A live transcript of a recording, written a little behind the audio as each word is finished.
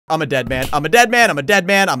I'm a dead man. I'm a dead man. I'm a dead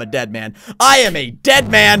man. I'm a dead man. I am a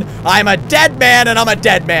dead man. I'm a dead man, and I'm a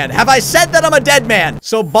dead man. Have I said that I'm a dead man?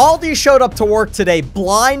 So Baldi showed up to work today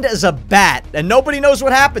blind as a bat, and nobody knows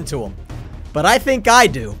what happened to him. But I think I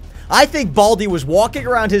do. I think Baldi was walking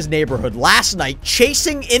around his neighborhood last night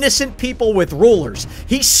chasing innocent people with rulers.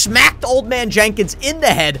 He smacked Old Man Jenkins in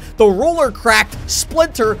the head. The ruler cracked,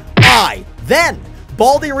 splinter, eye. Then,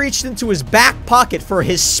 Baldi reached into his back pocket for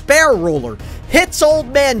his spare ruler, hits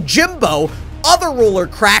Old Man Jimbo, other ruler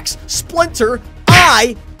cracks, splinter,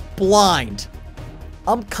 eye, blind.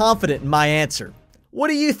 I'm confident in my answer. What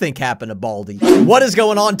do you think happened to Baldi? What is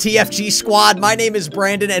going on, TFG squad? My name is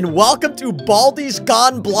Brandon, and welcome to Baldi's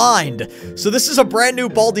Gone Blind. So this is a brand new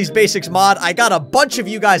Baldis Basics mod. I got a bunch of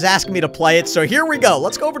you guys asking me to play it, so here we go.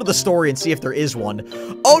 Let's go over to the story and see if there is one.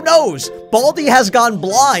 Oh noes! Baldi has gone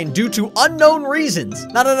blind due to unknown reasons.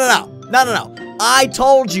 No. I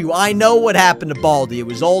told you, I know what happened to Baldi. It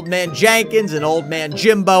was Old Man Jenkins and Old Man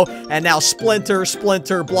Jimbo, and now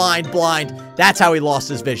Splinter, blind. That's how he lost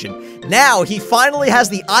his vision. Now, he finally has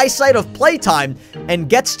the eyesight of Playtime and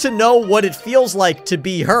gets to know what it feels like to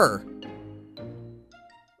be her.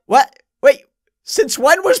 What? Wait, since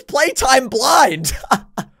when was Playtime blind?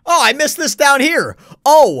 Oh, I missed this down here.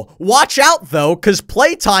 Oh, watch out though, because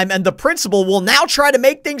Playtime and the principal will now try to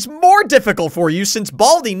make things more difficult for you since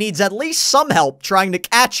Baldi needs at least some help trying to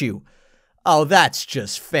catch you. Oh, that's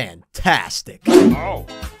just fantastic. Oh,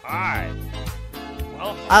 hi.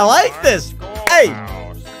 Welcome I like this. Hey.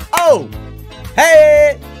 Schoolhouse. Oh.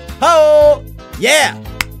 Hey. Ho.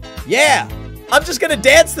 Yeah. I'm just gonna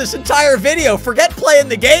dance this entire video. Forget playing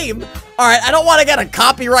the game. Alright, I don't want to get a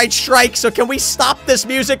copyright strike, so can we stop this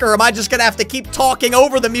music, or am I just gonna have to keep talking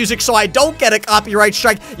over the music so I don't get a copyright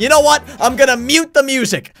strike? You know what? I'm gonna mute the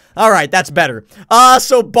music. Alright, that's better.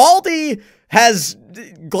 So Baldi has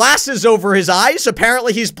glasses over his eyes.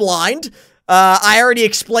 Apparently he's blind. I already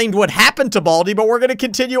explained what happened to Baldi, but we're gonna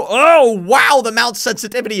continue. Oh, wow, the mouse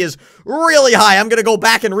sensitivity is really high. I'm gonna go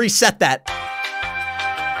back and reset that.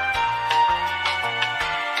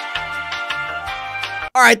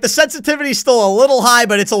 Alright, the sensitivity's still a little high,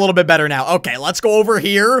 but it's a little bit better now. Okay, let's go over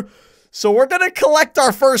here. So we're gonna collect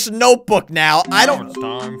our first notebook now. I don't...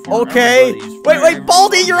 Okay. Wait,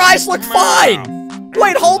 Baldi, your eyes look fine!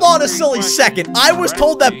 Wait, hold on a silly second. I was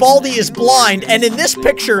told that Baldi is blind, and in this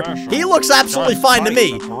picture, he looks absolutely fine to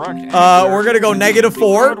me. We're gonna go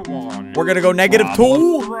 -4. We're gonna go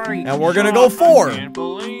 -2. And we're gonna go 4.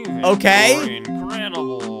 Okay.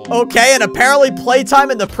 Okay, and apparently Playtime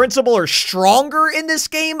and the principal are stronger in this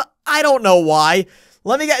game. I don't know why.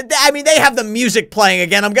 I mean, they have the music playing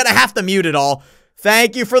again. I'm gonna have to mute it all.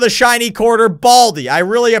 Thank you for the shiny quarter, Baldi. I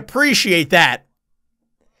really appreciate that.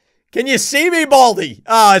 Can you see me, Baldi?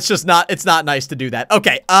 Oh, it's not nice to do that.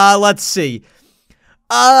 Okay, let's see.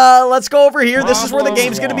 Let's go over here. This is where the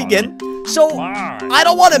game's gonna begin. So, I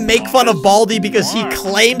don't want to make fun of Baldi because he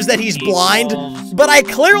claims that he's blind, but I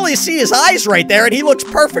clearly see his eyes right there and he looks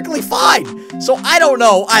perfectly fine. So, I don't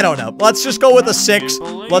know. Let's just go with a 6.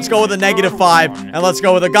 Let's go with a -5, and let's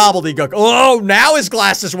go with a gobbledygook. Oh, now his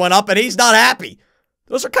glasses went up and he's not happy.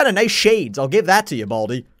 Those are kind of nice shades. I'll give that to you,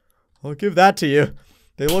 Baldi. I'll give that to you.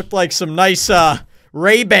 They looked like some nice,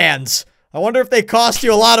 Ray-Bans. I wonder if they cost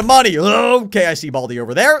you a lot of money. Okay, I see Baldi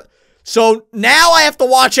over there. So now I have to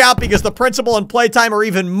watch out because the principal and Playtime are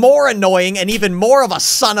even more annoying and even more of a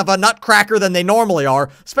son of a nutcracker than they normally are.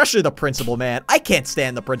 Especially the principal, man. I can't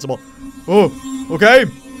stand the principal. Oh, okay.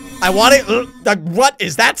 I want it. What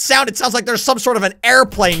is that sound? It sounds like there's some sort of an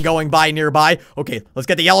airplane going by nearby. Okay, let's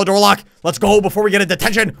get the yellow door lock. Let's go before we get a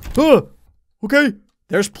detention. Okay.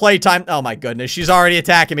 There's Playtime. Oh my goodness. She's already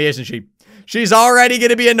attacking me, isn't she? She's already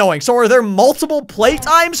gonna be annoying. So are there multiple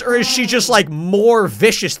Playtimes, or is she just, like, more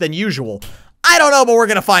vicious than usual? I don't know, but we're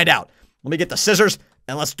gonna find out. Let me get the scissors,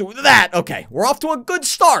 and let's do that. Okay, we're off to a good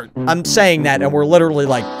start. I'm saying that, and we're literally,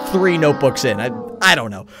 like, 3 notebooks in. I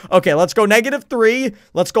don't know. Okay, let's go -3.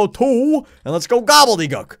 Let's go 2, and let's go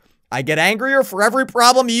gobbledygook. I get angrier for every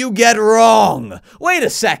problem you get wrong. Wait a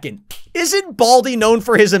second. Isn't Baldi known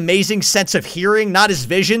for his amazing sense of hearing, not his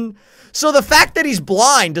vision? So the fact that he's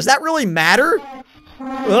blind, does that really matter?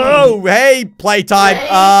 Oh, hey, Playtime.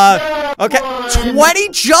 Okay, 20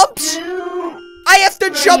 jumps? I have to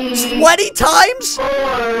jump 20 times?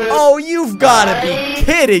 Oh, you've gotta be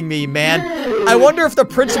kidding me, man. I wonder if the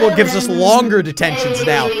principal gives us longer detentions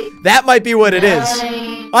now. That might be what it is.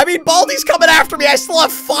 I mean, Baldi's coming after me. I still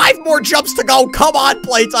have 5 more jumps to go. Come on,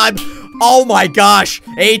 Playtime. Oh my gosh,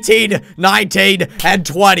 18, 19, and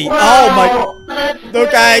 20. Oh my,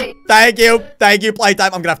 okay, thank you,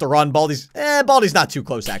 Playtime. I'm gonna have to run. Baldi's not too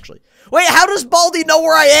close, actually. Wait, how does Baldi know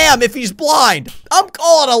where I am if he's blind? I'm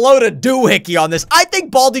calling a load of doohickey on this. I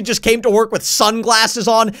think Baldi just came to work with sunglasses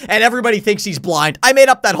on, and everybody thinks he's blind. I made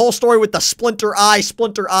up that whole story with the splinter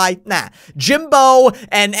eye. Nah. Jimbo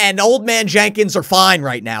and Old Man Jenkins are fine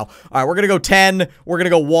right now. All right, we're gonna go 10. We're gonna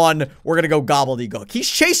go 1. We're gonna go gobbledygook. He's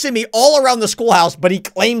chasing me all around the schoolhouse, but he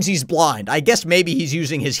claims he's blind. I guess maybe he's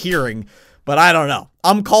using his hearing, but I don't know.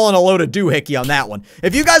 I'm calling a load of doohickey on that one.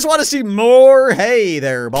 If you guys want to see more, hey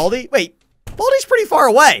there, Baldi. Wait, Baldi's pretty far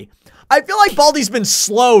away. I feel like Baldi's been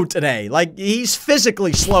slow today. Like, he's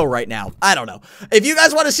physically slow right now. I don't know. If you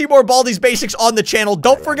guys want to see more Baldis Basics on the channel,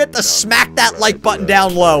 don't forget to smack that like button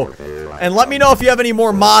down low. And let me know if you have any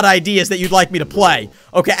more mod ideas that you'd like me to play.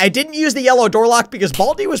 Okay, I didn't use the yellow door lock because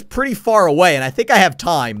Baldi was pretty far away, and I think I have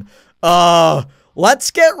time.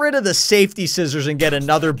 Let's get rid of the safety scissors and get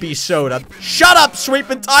another B soda. Shut up,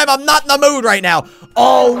 sweeping time. I'm not in the mood right now.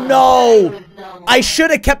 Oh, no. I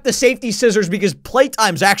should have kept the safety scissors because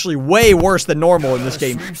playtime's actually way worse than normal in this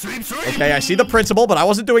game. Okay, I see the principal, but I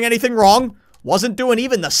wasn't doing anything wrong. Wasn't doing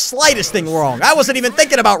even the slightest thing wrong. I wasn't even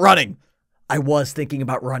thinking about running. I was thinking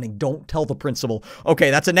about running. Don't tell the principal.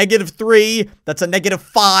 Okay, that's a -3. That's a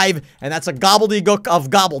 -5. And that's a gobbledygook of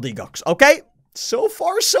gobbledygooks. Okay? So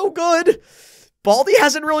far, so good. Baldi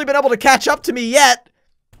hasn't really been able to catch up to me yet.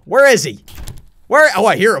 Where is he? Where? Oh,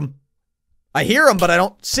 I hear him. I hear him, but I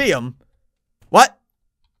don't see him. What?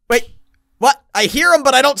 Wait. What? I hear him,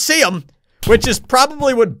 but I don't see him. Which is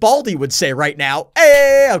probably what Baldi would say right now.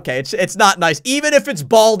 Hey, okay, it's not nice. Even if it's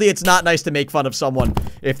Baldi, it's not nice to make fun of someone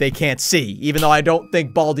if they can't see. Even though I don't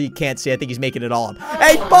think Baldi can't see. I think he's making it all up.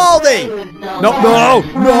 Hey, Baldi! No. Oh,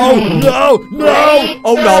 no.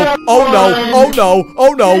 Oh, no. Oh, no.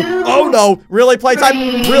 Oh, no. Oh, no. Really,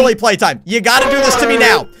 Playtime? Really, Playtime? You gotta do this to me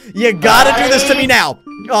now. You gotta do this to me now.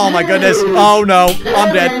 Oh, my goodness. Oh, no.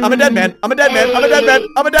 I'm dead. I'm a dead man. I'm a dead man. I'm a dead man.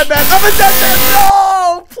 I'm a dead man. I'm a dead man. No!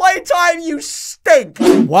 Playtime, you stink.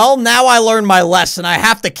 Well, now I learned my lesson. I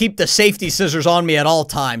have to keep the safety scissors on me at all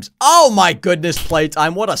times. Oh, my goodness,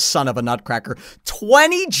 Playtime. What a son of a nutcracker.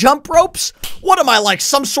 20 jump ropes? What am I, like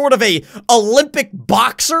some sort of a Olympic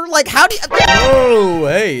boxer? Like, how do you... Oh,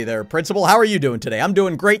 hey there, Principal. How are you doing today? I'm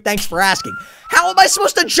doing great. Thanks for asking. How am I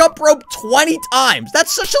supposed to jump rope 20 times?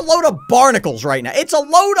 That's such a load of barnacles right now. It's a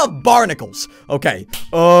load of barnacles. Okay.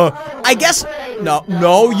 I guess...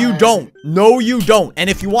 No, you don't. No, you don't. And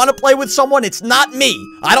if you want to play with someone, it's not me.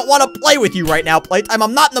 I don't want to play with you right now, Playtime.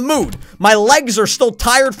 I'm not in the mood. My legs are still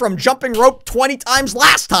tired from jumping rope 20 times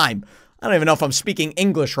last time. I don't even know if I'm speaking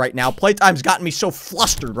English right now. Playtime's gotten me so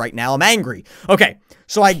flustered right now. I'm angry. Okay,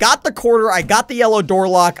 so I got the quarter. I got the yellow door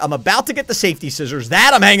lock. I'm about to get the safety scissors.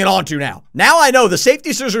 That I'm hanging on to now. Now I know the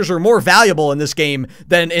safety scissors are more valuable in this game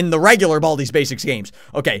than in the regular Baldis Basics games.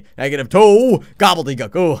 Okay, -2,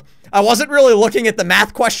 gobbledygook. Oh, I wasn't really looking at the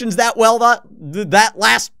math questions that well that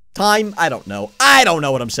last time. I don't know. I don't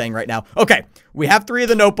know what I'm saying right now. Okay, we have 3 of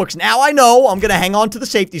the notebooks. Now I know I'm going to hang on to the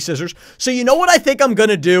safety scissors. So you know what I think I'm going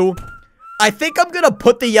to do? I think I'm going to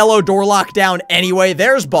put the yellow door lock down anyway.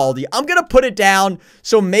 There's Baldi. I'm going to put it down,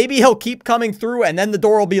 so maybe he'll keep coming through, and then the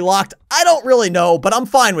door will be locked. I don't really know, but I'm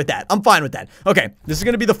fine with that. I'm fine with that. Okay, this is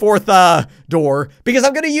going to be the 4th door, because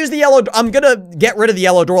I'm going to use the yellow... I'm going to get rid of the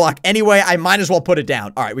yellow door lock anyway. I might as well put it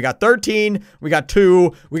down. All right, we got 13. We got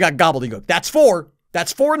 2. We got gobbledygook. That's 4.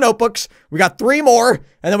 That's 4 notebooks. We got 3 more,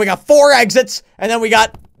 and then we got 4 exits, and then we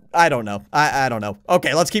got... I don't know. I don't know.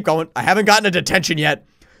 Okay, let's keep going. I haven't gotten a detention yet.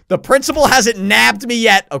 The principal hasn't nabbed me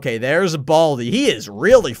yet. Okay, there's Baldi. He is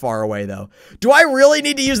really far away, though. Do I really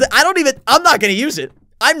need to use the... I'm not going to use it.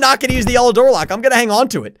 I'm not going to use the yellow door lock. I'm going to hang on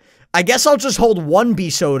to it. I guess I'll just hold 1 B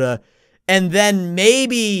soda, and then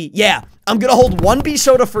maybe... Yeah, I'm going to hold 1 B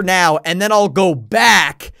soda for now, and then I'll go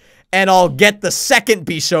back, and I'll get the 2nd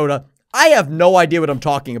B soda. I have no idea what I'm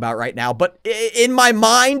talking about right now, but in my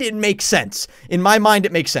mind, it makes sense. In my mind,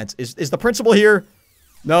 it makes sense. Is the principal here?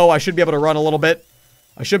 No, I should be able to run a little bit.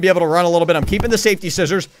 I should be able to run a little bit. I'm keeping the safety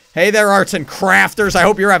scissors. Hey there, arts and crafters. I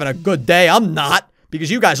hope you're having a good day. I'm not,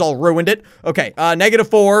 because you guys all ruined it. Okay,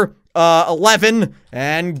 -4, 11,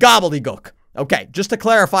 and gobbledygook. Okay, just to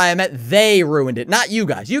clarify, I meant they ruined it, not you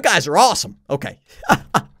guys. You guys are awesome. Okay. All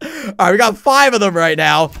right, we got 5 of them right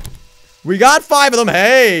now. We got 5 of them.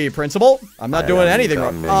 Hey, Principal. I'm not doing anything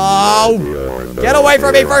wrong. Oh, get away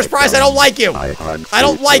from me, first prize. I don't like you. I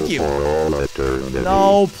don't like you.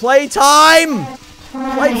 No, Playtime.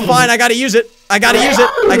 Fine, I gotta use it. I gotta use it.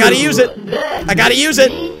 I gotta use it. I gotta use it.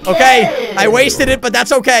 Okay, I wasted it, but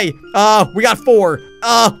that's okay. We got 4.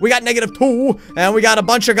 We got -2, and we got a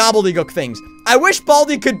bunch of gobbledygook things. I wish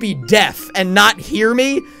Baldi could be deaf and not hear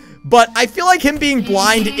me, but I feel like him being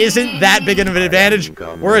blind isn't that big of an advantage.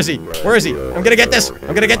 Where is he? Where is he? I'm gonna get this.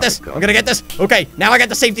 I'm gonna get this. I'm gonna get this. Okay, now I got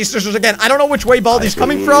the safety scissors again. I don't know which way Baldi's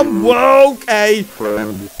coming from. Whoa, okay.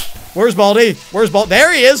 Where's Baldi? Where's Baldi?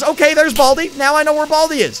 There he is. Okay, there's Baldi. Now I know where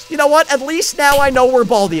Baldi is. You know what? At least now I know where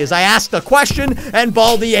Baldi is. I asked a question, and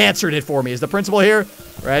Baldi answered it for me. Is the principal here?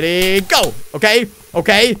 Ready, go. Okay,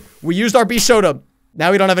 okay. We used our B soda.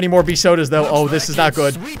 Now we don't have any more B sodas, though. Oh, this is not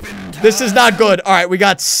good. This is not good. All right, we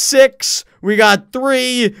got 6. We got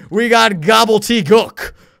 3. We got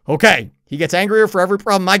gobbledygook. Okay, he gets angrier for every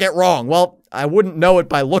problem I get wrong. Well, I wouldn't know it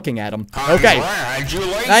by looking at him. Okay. Thank you.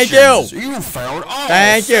 Thank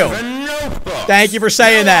you. Thank you for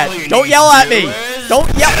saying that. Don't yell at me. Don't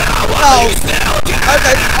yell. No.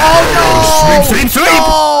 Okay. Oh, no.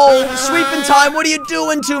 No. Sweeping time. What are you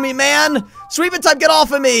doing to me, man? Sweeping time. Get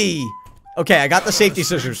off of me. Okay, I got the safety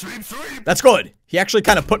scissors. That's good. He actually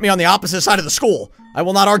kind of put me on the opposite side of the school. I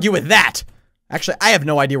will not argue with that. Actually, I have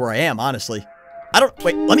no idea where I am, honestly. I don't,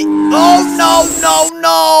 wait, let me, oh, no, no,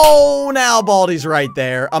 no. Now Baldi's right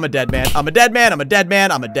there. I'm a dead man. I'm a dead man. I'm a dead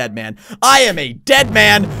man. I'm a dead man. I am a dead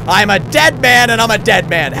man. I'm a dead man, and I'm a dead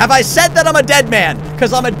man. Have I said that I'm a dead man?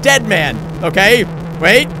 Because I'm a dead man, okay?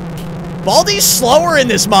 Wait. Baldi's slower in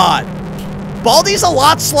this mod. Baldi's a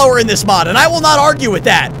lot slower in this mod, and I will not argue with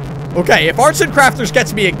that. Okay, if Arts and Crafters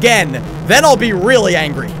gets me again, then I'll be really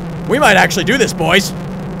angry. We might actually do this, boys.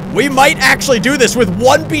 We might actually do this with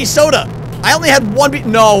 1 B soda. I only had 1 B.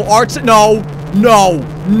 No, Arts. No, no,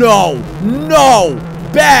 no, no.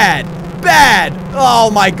 Bad, bad. Oh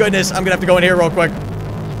my goodness. I'm gonna have to go in here real quick.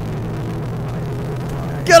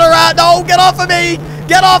 Get around. No, get off of me.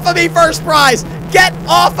 Get off of me, first prize. Get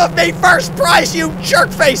off of me, first prize, you jerk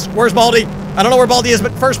face. Where's Baldi? I don't know where Baldi is,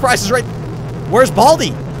 but first prize is right. Where's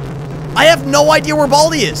Baldi? I have no idea where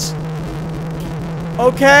Baldi is.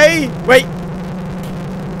 Okay. Wait.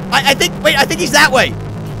 I think he's that way.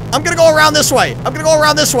 I'm gonna go around this way. I'm gonna go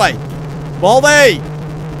around this way. Baldi.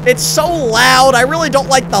 It's so loud. I really don't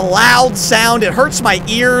like the loud sound. It hurts my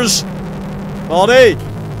ears. Baldi.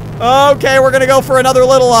 Okay, we're gonna go for another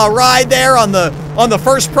little ride there on the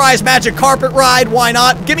first prize magic carpet ride. Why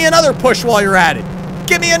not? Give me another push while you're at it.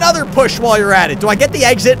 Give me another push while you're at it. Do I get the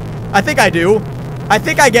exit? I think I do. I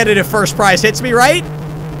think I get it if first prize hits me, right?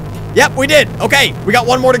 Yep, we did. Okay, we got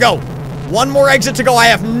 1 more to go. 1 more exit to go. I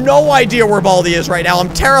have no idea where Baldi is right now. I'm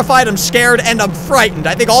terrified, I'm scared, and I'm frightened.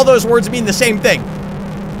 I think all those words mean the same thing.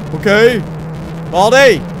 Okay.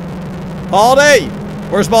 Baldi. Baldi.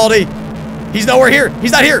 Where's Baldi? He's nowhere here.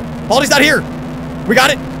 He's not here. Baldi's not here. We got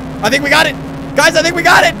it. I think we got it. Guys, I think we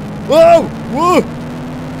got it. Whoa. Whoa.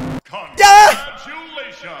 Yeah.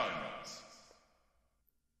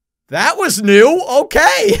 That was new.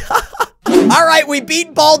 Okay. All right, we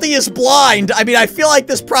beat Baldi is blind. I mean, I feel like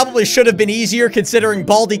this probably should have been easier considering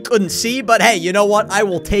Baldi couldn't see, but hey, you know what? I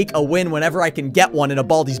will take a win whenever I can get one in a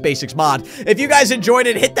Baldis Basics mod. If you guys enjoyed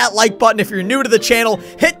it, hit that like button. If you're new to the channel,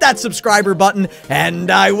 hit that subscriber button, and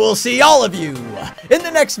I will see all of you in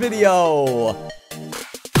the next video.